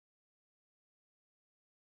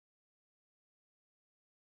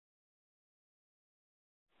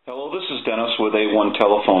Hello, this is Dennis with A1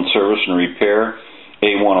 Telephone Service and Repair,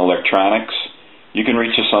 A1 Electronics. You can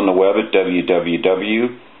reach us on the web at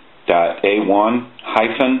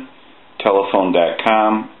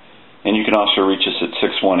www.a1-telephone.com, and you can also reach us at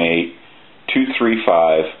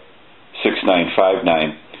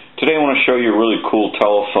 618-235-6959. Today I want to show you a really cool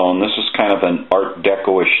telephone. This is kind of an Art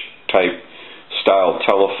Deco-ish type style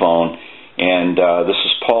telephone, and this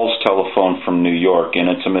is Paul's telephone from New York, and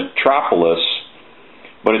it's a Metropolis,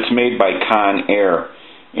 but it's made by Conair.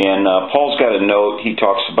 And Paul's got a note. He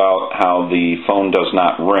talks about how the phone does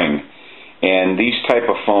not ring. And these type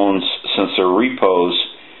of phones, since they're repos,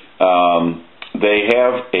 they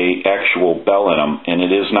have a actual bell in them, and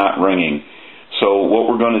it is not ringing. So what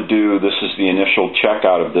we're going to do, this is the initial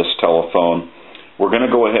checkout of this telephone. We're going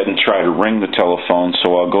to go ahead and try to ring the telephone,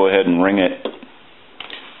 so I'll go ahead and ring it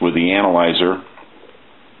with the analyzer.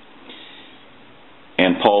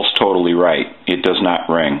 And Paul's totally right. It does not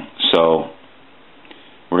ring. So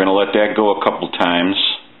we're going to let that go a couple times.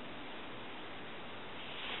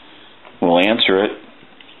 We'll answer it.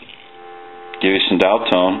 Give you some dial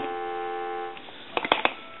tone.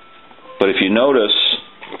 But if you notice,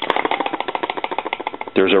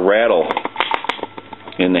 there's a rattle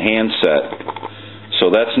in the handset. So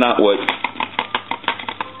that's not what...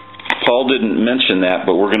 Paul didn't mention that,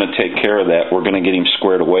 but we're going to take care of that. We're going to get him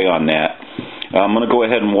squared away on that. I'm going to go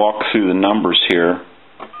ahead and walk through the numbers here.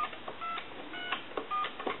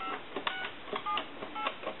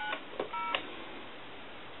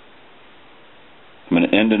 I'm going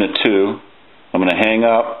to end in a 2. I'm going to hang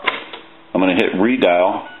up. I'm going to hit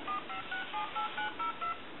redial.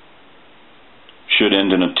 Should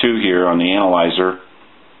end in a 2 here on the analyzer.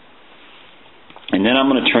 And then I'm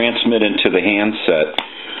going to transmit into the handset.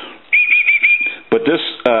 But this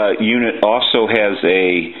unit also has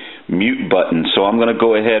a mute button, so I'm going to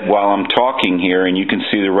go ahead while I'm talking here, and you can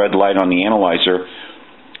see the red light on the analyzer.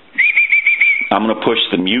 I'm going to push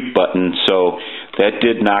the mute button, so that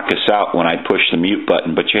did knock us out when I pushed the mute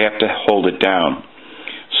button, but you have to hold it down.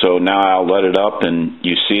 So now I'll let it up, and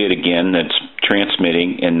you see it again. It's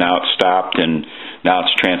transmitting, and now it's stopped, and now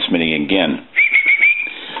it's transmitting again.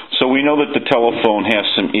 So we know that the telephone has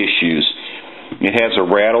some issues. It has a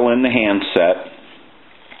rattle in the handset.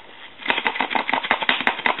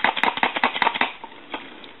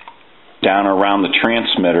 Down around the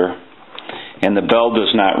transmitter, and the bell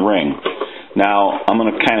does not ring. Now, I'm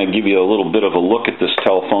going to kind of give you a little bit of a look at this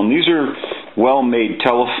telephone. These are well-made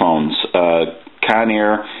telephones.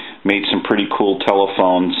 Conair made some pretty cool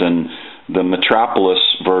telephones, and the Metropolis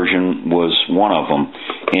version was one of them.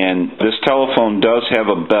 And this telephone does have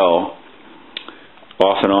a bell,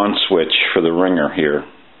 off and on switch for the ringer here.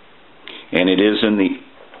 And it is in the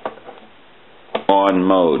on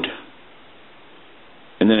mode.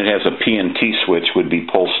 And then it has a PNT switch, would be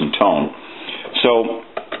pulse and tone. So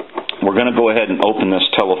we're going to go ahead and open this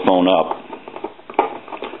telephone up.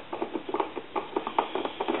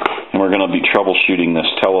 And we're going to be troubleshooting this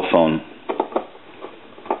telephone.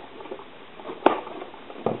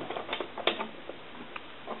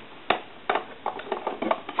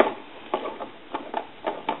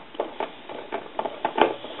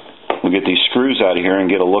 We'll get these screws out of here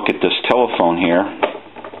and get a look at this telephone here.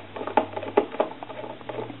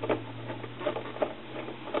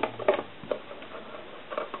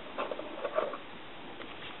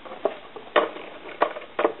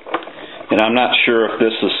 And I'm not sure if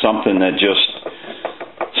this is something that just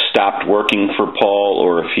stopped working for Paul,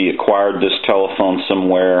 or if he acquired this telephone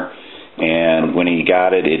somewhere, and when he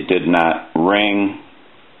got it, it did not ring.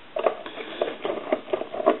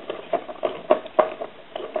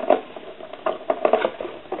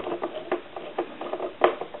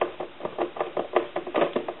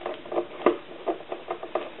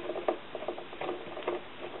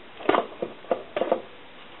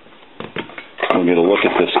 We'll get a look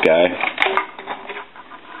at this guy.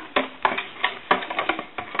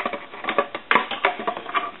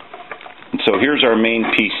 And so here's our main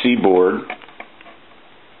PC board.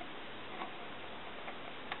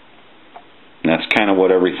 And that's kind of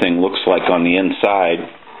what everything looks like on the inside.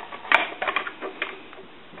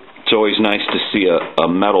 It's always nice to see a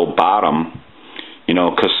metal bottom, you know,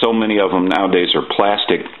 because so many of them nowadays are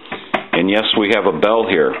plastic. And yes, we have a bell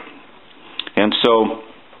here. And so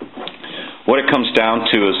what it comes down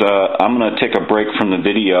to is I'm going to take a break from the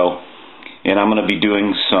video, and I'm going to be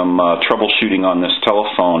doing some troubleshooting on this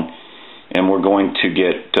telephone, and we're going to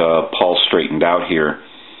get Paul straightened out here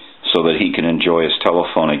so that he can enjoy his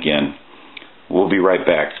telephone again. We'll be right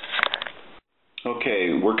back.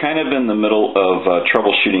 Okay, we're kind of in the middle of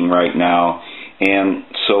troubleshooting right now, and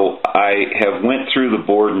so I have went through the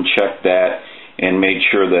board and checked that, and made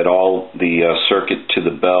sure that all the circuit to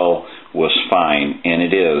the bell was fine, and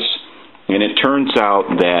it is. And it turns out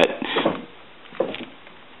that,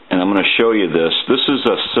 and I'm going to show you this, this is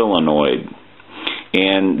a solenoid,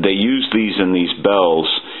 and they use these in these bells,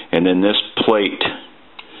 and then this plate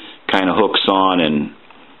kind of hooks on and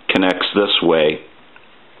connects this way,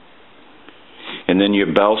 and then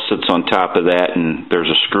your bell sits on top of that, and there's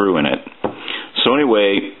a screw in it. So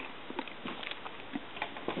anyway,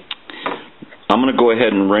 I'm going to go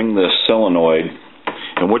ahead and ring this solenoid,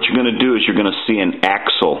 and what you're going to do is you're going to see an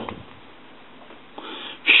axle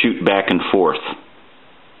shoot back and forth,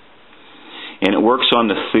 and it works on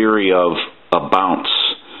the theory of a bounce.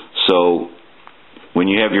 So when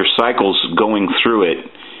you have your cycles going through it,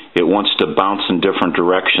 it wants to bounce in different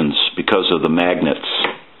directions because of the magnets.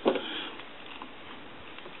 I'm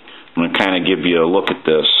going to kind of give you a look at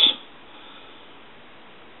this.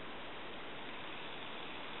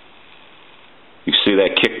 You see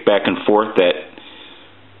that kick back and forth, that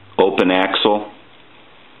open axle?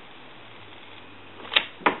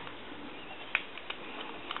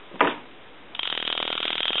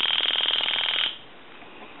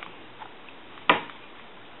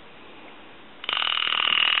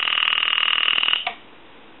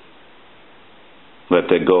 Let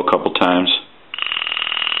that go a couple times.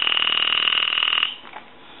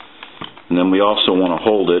 And then we also want to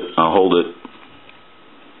hold it. I'll hold it.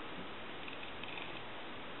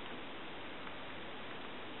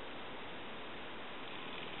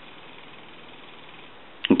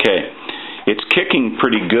 Okay, it's kicking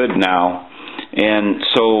pretty good now, and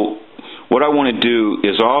so what I want to do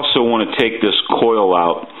is I also want to take this coil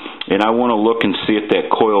out, and I want to look and see if that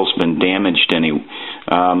coil's been damaged any.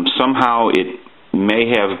 Somehow it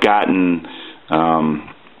may have gotten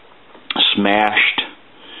smashed.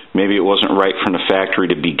 Maybe it wasn't right from the factory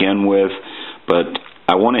to begin with, but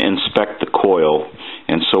I want to inspect the coil,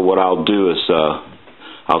 and so what I'll do is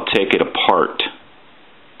I'll take it apart.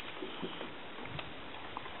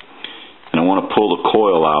 And I want to pull the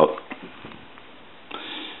coil out,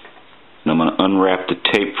 and I'm going to unwrap the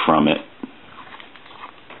tape from it,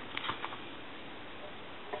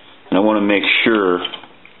 and I want to make sure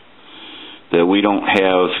that we don't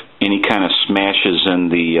have any kind of smashes in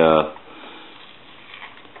the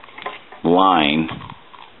line,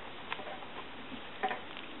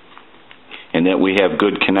 and that we have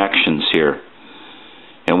good connections here.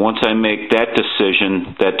 And once I make that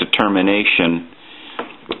decision, that determination,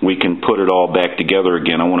 we can put it all back together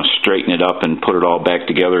again. I want to straighten it up and put it all back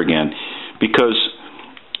together again, because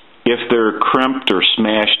if they're crimped or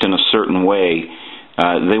smashed in a certain way,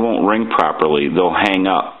 they won't ring properly. They'll hang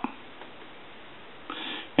up.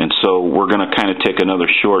 And so we're going to kind of take another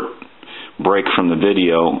short break from the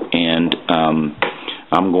video, and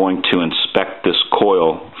I'm going to inspect this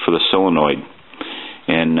coil for the solenoid,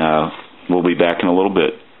 and we'll be back in a little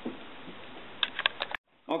bit.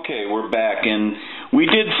 Okay, we're back, and we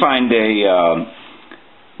did find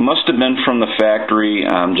must have been from the factory,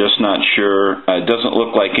 I'm just not sure. It doesn't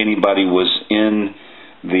look like anybody was in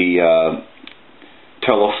the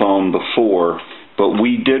telephone before, but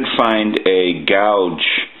we did find a gouge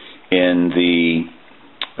in the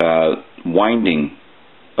winding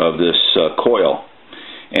of this coil.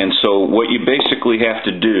 And so what you basically have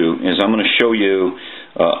to do is, I'm going to show you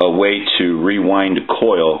a way to rewind a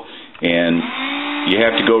coil, and you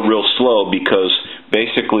have to go real slow, because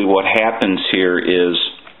basically what happens here is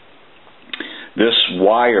this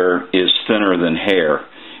wire is thinner than hair,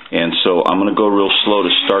 and so I'm going to go real slow to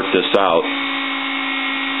start this out.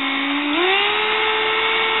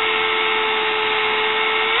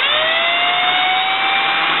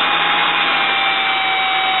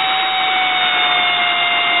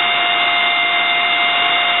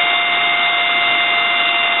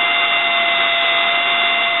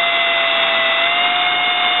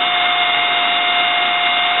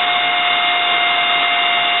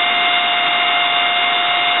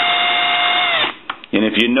 And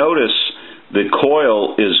if you notice, the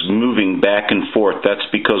coil is moving back and forth. That's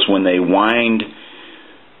because when they wind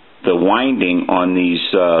the winding on these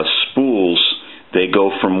spools, they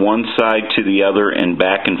go from one side to the other and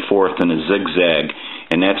back and forth in a zigzag.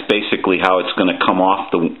 And that's basically how it's going to come off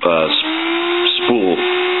the spool.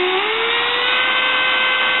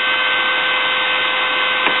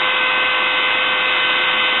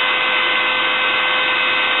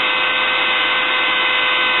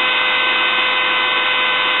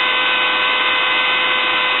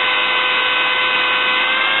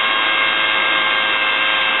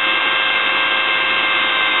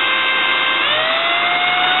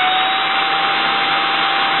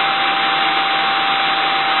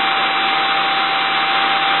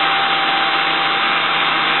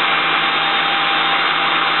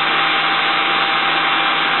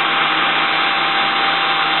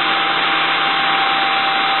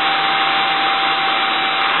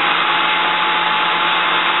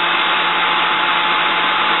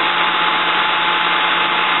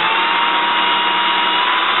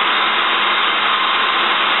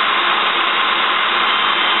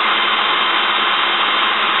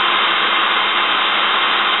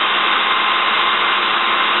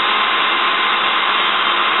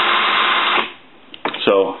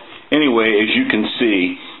 anyway, as you can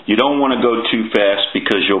see, you don't want to go too fast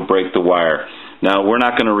because you'll break the wire. Now, we're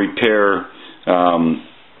not going to repair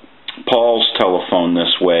Paul's telephone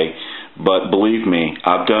this way, but believe me,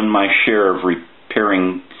 I've done my share of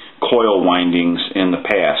repairing coil windings in the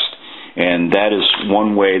past, and that is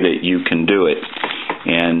one way that you can do it.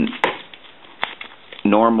 And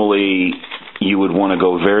normally you would want to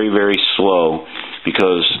go very, very slow,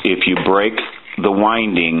 because if you break the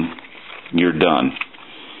winding, you're done.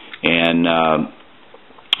 And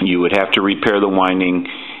you would have to repair the winding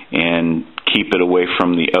and keep it away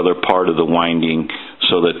from the other part of the winding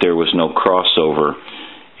so that there was no crossover.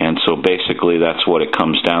 And so basically that's what it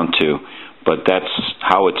comes down to. But that's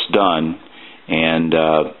how it's done, and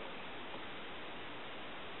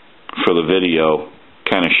for the video,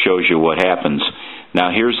 kind of shows you what happens.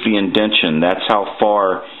 Now here's the indention. That's how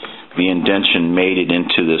far the indention made it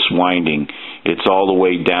into this winding. It's all the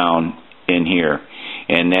way down in here,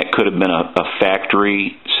 and that could have been a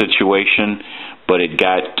factory situation, but it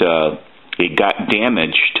got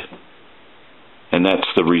damaged, and that's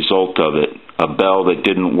the result of it. A bell that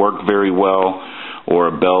didn't work very well, or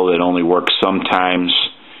a bell that only works sometimes.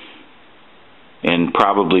 And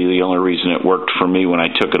probably the only reason it worked for me when I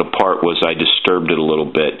took it apart was I disturbed it a little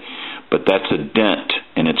bit. But that's a dent,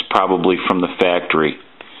 and it's probably from the factory.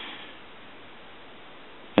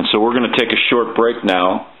 And so we're going to take a short break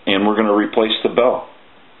now, and we're going to replace the bell.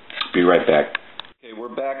 Be right back. Okay,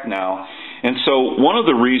 we're back now. And so one of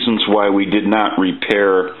the reasons why we did not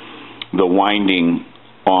repair the winding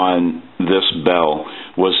on this bell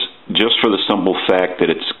was just for the simple fact that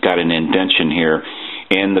it's got an indention here,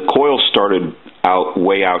 and the coil started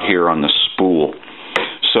way out here on the spool.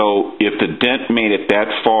 So if the dent made it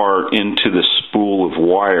that far into the spool of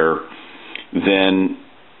wire, then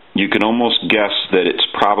you can almost guess that it's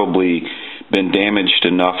probably been damaged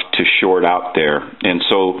enough to short out there. And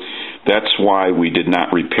so that's why we did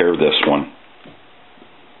not repair this one.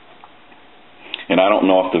 And I don't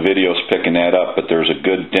know if the video's picking that up, but there's a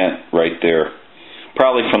good dent right there.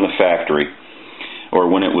 Probably from the factory, or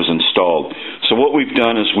when it was installed. So what we've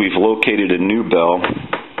done is we've located a new bell,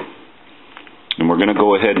 and we're going to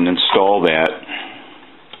go ahead and install that.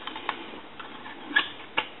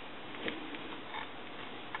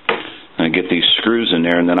 I get these screws in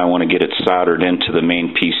there, and then I want to get it soldered into the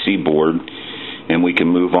main PC board, and we can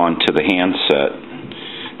move on to the handset,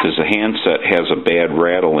 because the handset has a bad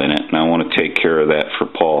rattle in it, and I want to take care of that for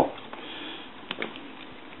Paul.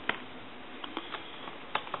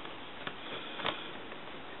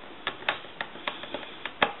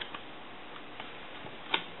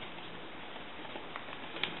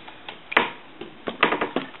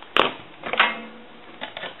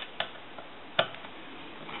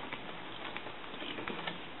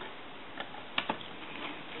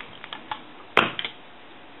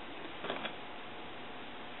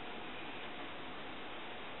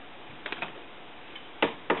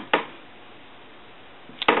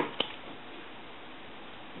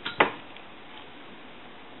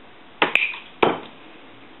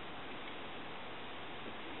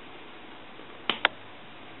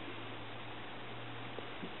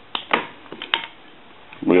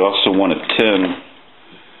 We also want to tin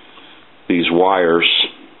these wires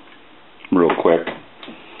real quick,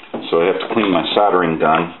 so I have to clean my soldering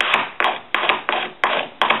gun.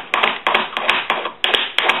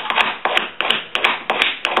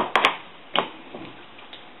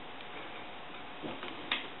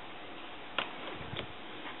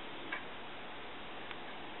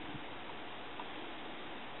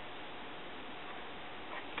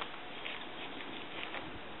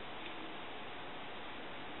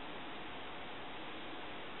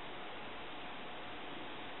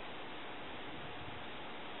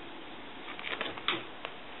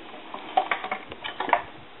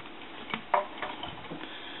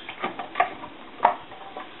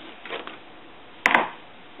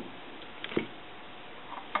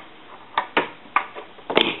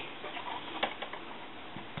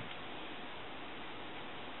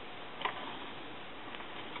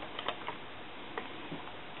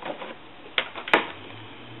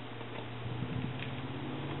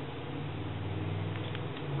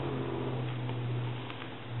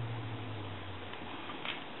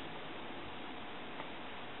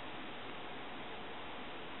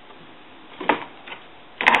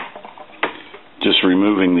 Just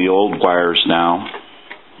removing the old wires now.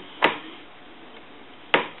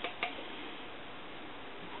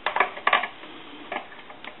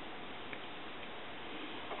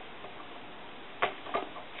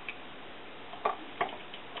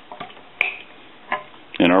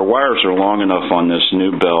 And our wires are long enough on this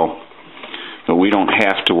new bell that we don't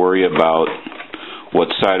have to worry about what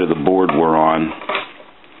side of the board we're on.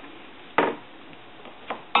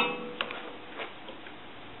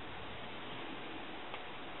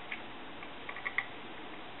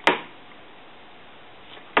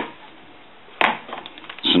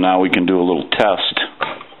 So now we can do a little test.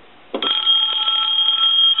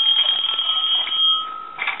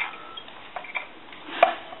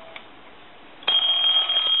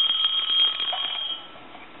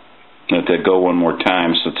 Let that go one more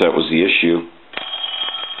time since that was the issue.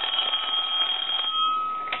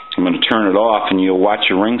 I'm going to turn it off and you'll watch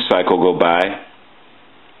a ring cycle go by.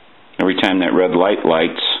 Every time that red light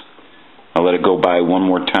lights, I'll let it go by one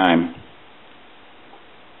more time.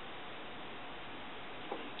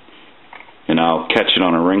 And I'll catch it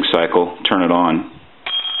on a ring cycle, turn it on.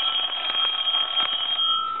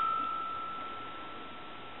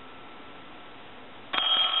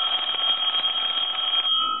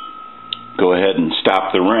 Go ahead and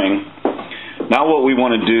stop the ring. Now what we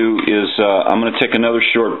want to do is I'm going to take another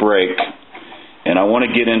short break, and I want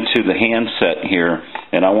to get into the handset here,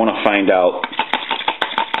 and I want to find out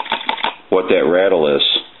what that rattle is.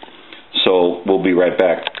 So we'll be right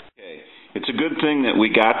back. Okay. It's a good thing that we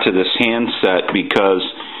got to this handset because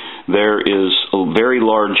there is a very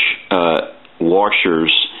large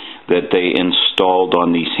washers that they installed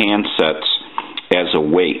on these handsets as a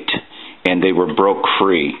weight, and they were broke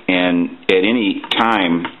free, and at any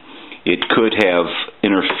time it could have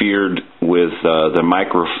interfered with the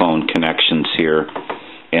microphone connections here,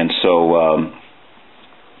 and so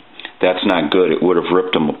that's not good. It would have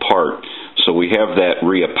ripped them apart. So we have that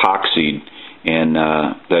re-epoxied, and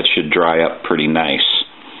that should dry up pretty nice.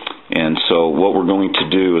 And so what we're going to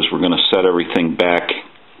do is we're going to set everything back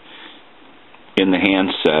in the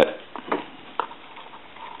handset.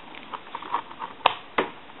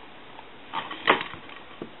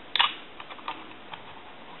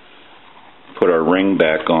 Put our ring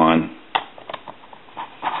back on.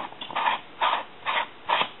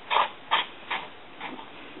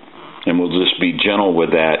 And we'll just be gentle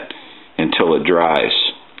with that until it dries,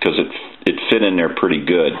 because it fit in there pretty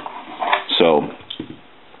good. So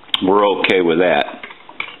we're okay with that.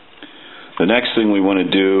 The next thing we want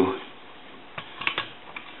to do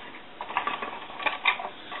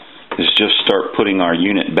is just start putting our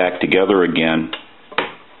unit back together again.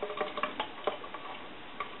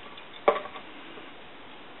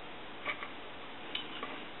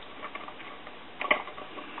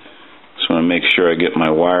 Make sure I get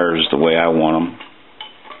my wires the way I want them.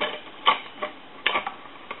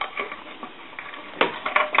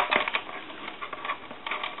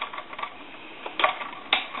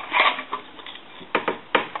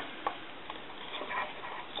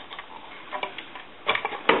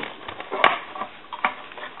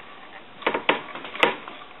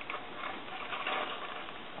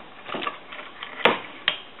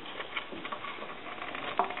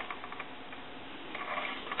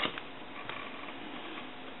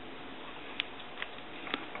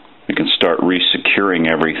 We can start resecuring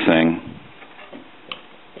everything.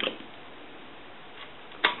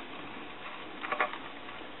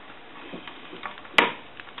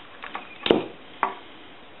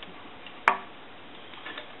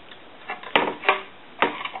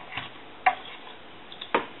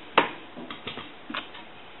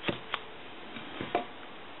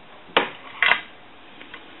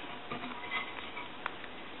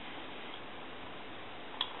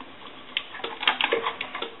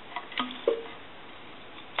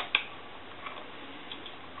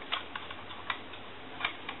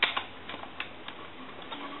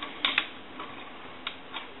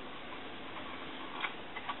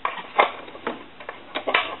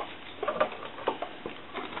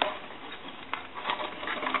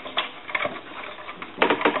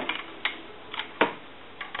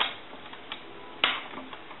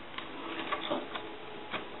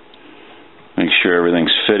 Make sure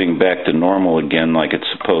everything's fitting back to normal again like it's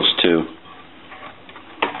supposed to.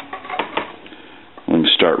 We can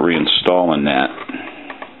start reinstalling that.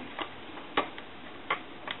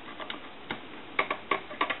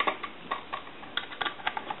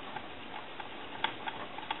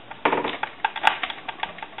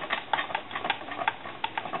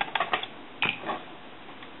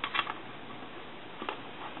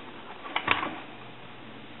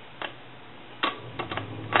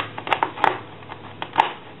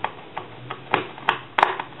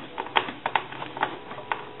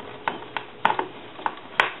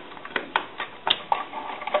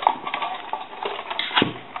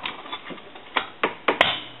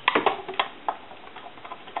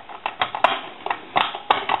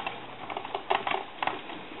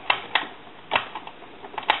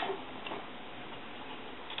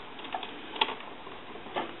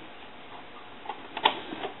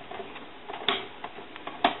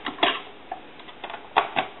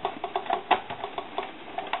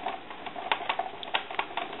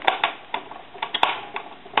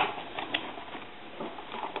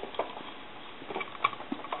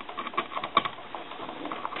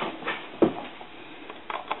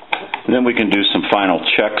 then we can do some final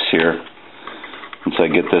checks here once I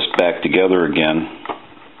get this back together again.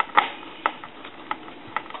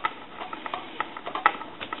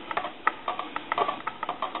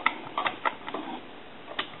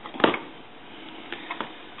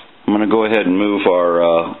 I'm going to go ahead and move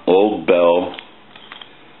our old bell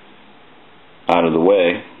out of the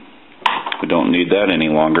way. We don't need that any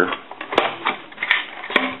longer.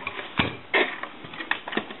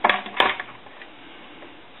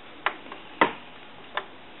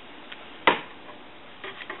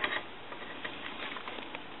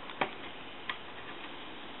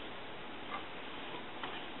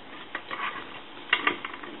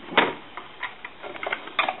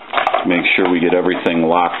 Make sure we get everything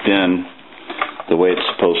locked in the way it's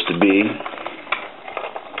supposed to be.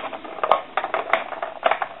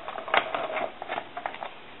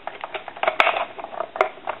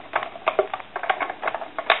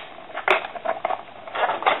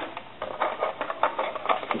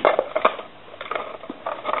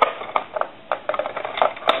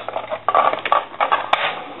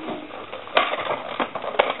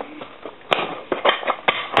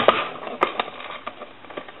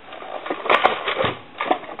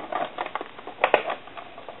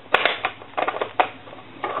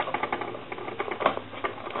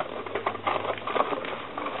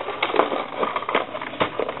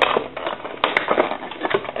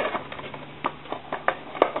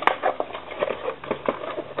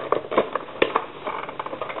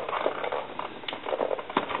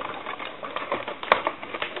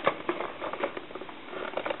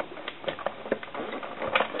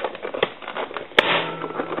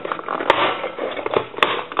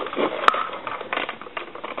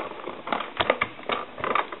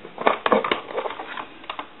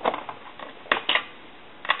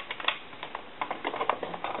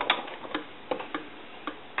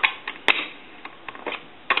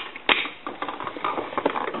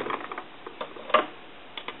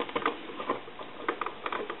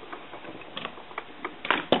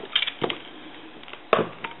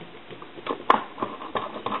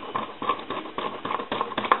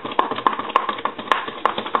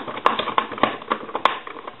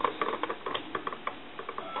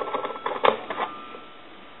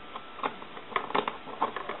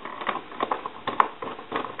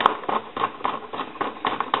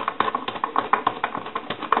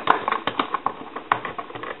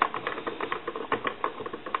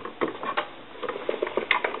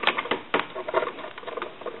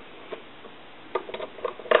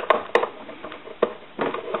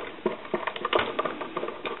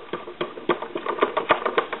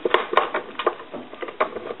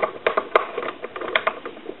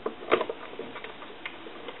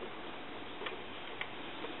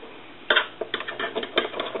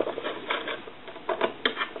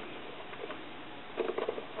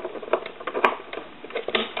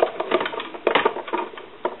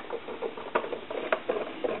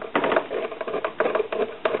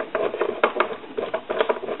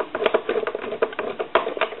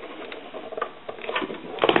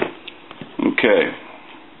 Okay.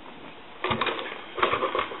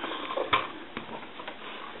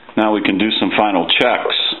 Now we can do some final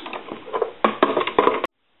checks.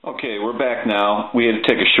 Okay, we're back now. We had to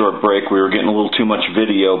take a short break. We were getting a little too much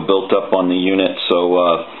video built up on the unit,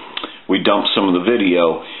 so we dumped some of the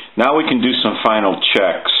video. Now we can do some final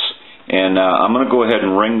checks. And I'm going to go ahead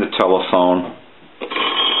and ring the telephone.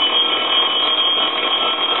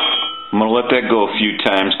 I'm going to let that go a few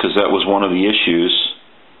times because that was one of the issues.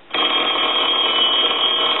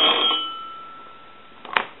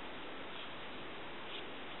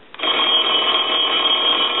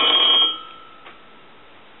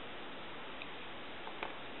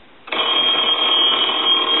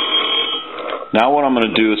 Now what I'm going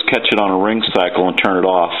to do is catch it on a ring cycle and turn it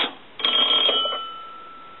off.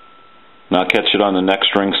 Now catch it on the next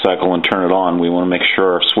ring cycle and turn it on. We want to make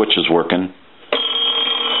sure our switch is working.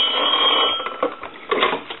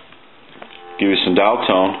 Give you some dial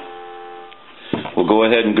tone. We'll go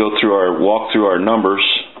ahead and walk through our numbers.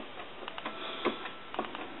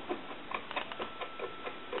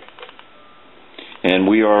 And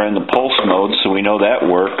we are in the pulse mode, so we know that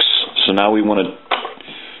works. So now we want to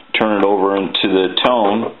turn it over into the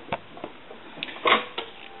tone,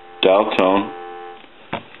 dial tone,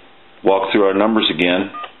 walk through our numbers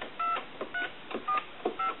again.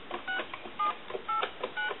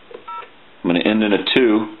 I'm going to end in a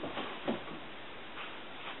 2.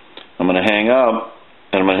 I'm going to hang up,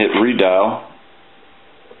 and I'm going to hit redial.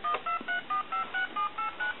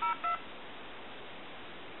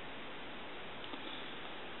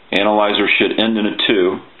 Analyzer should end in a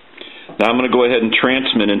 2. Now I'm going to go ahead and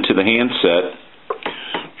transmit into the handset.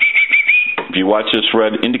 If you watch this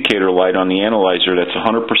red indicator light on the analyzer, that's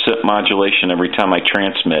 100% modulation every time I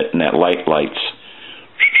transmit, and that light lights.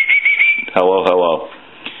 Hello, hello.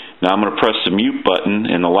 Now I'm going to press the mute button,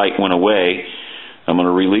 and the light went away. I'm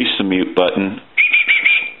going to release the mute button,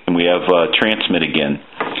 and we have transmit again.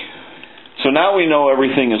 So now we know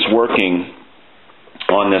everything is working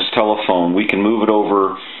on this telephone. We can move it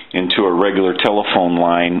over into a regular telephone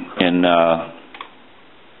line, and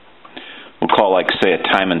we'll call, like, say, a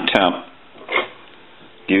time and temp.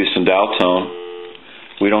 Give you some dial tone.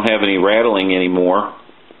 We don't have any rattling anymore.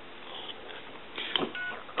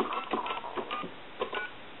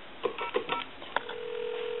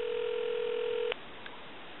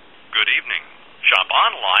 Good evening. Shop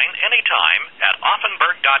online anytime at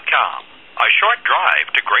Offenburg.com. A short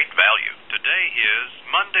drive to great value. Today is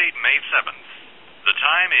Monday, May 7th. The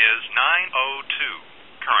time is 9:02.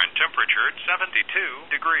 Current temperature 72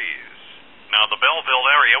 degrees. Now the Belleville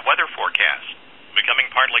area weather forecast.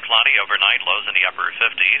 Becoming partly cloudy overnight, lows in the upper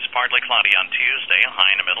 50s. Partly cloudy on Tuesday,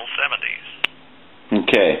 high in the middle 70s.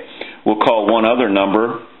 Okay. We'll call one other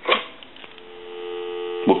number.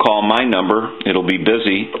 We'll call my number. It'll be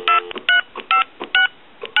busy.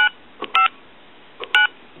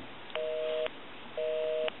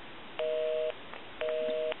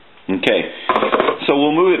 Okay. So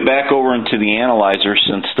we'll move it back over into the analyzer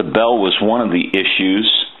since the bell was one of the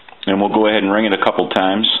issues. And we'll go ahead and ring it a couple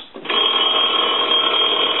times.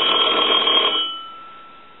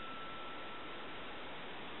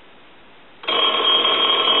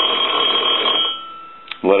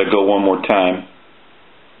 Let it go one more time.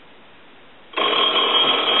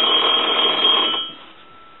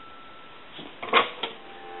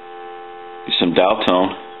 Some dial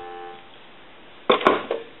tone.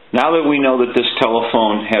 Now that we know that this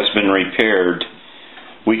telephone has been repaired,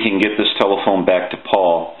 we can get this telephone back to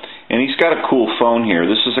Paul. And he's got a cool phone here.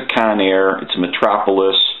 This is a Conair. It's a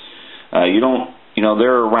Metropolis.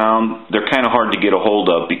 They're around. They're kind of hard to get a hold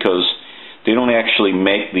of because they don't actually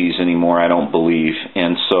make these anymore, I don't believe.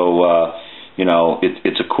 And so,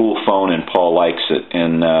 it's a cool phone, and Paul likes it,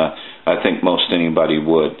 and I think most anybody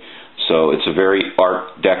would. So it's a very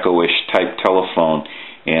Art Deco-ish type telephone,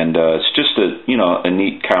 and it's just a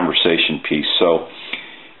neat conversation piece. So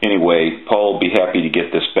anyway, Paul will be happy to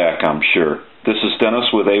get this back, I'm sure. This is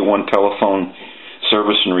Dennis with A1 Telephone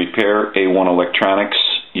Service and Repair, A1 Electronics.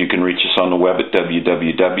 You can reach us on the web at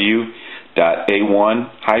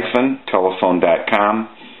www.a1-telephone.com,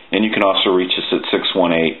 and you can also reach us at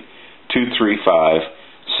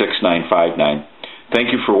 618-235-6959.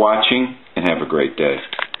 Thank you for watching, and have a great day.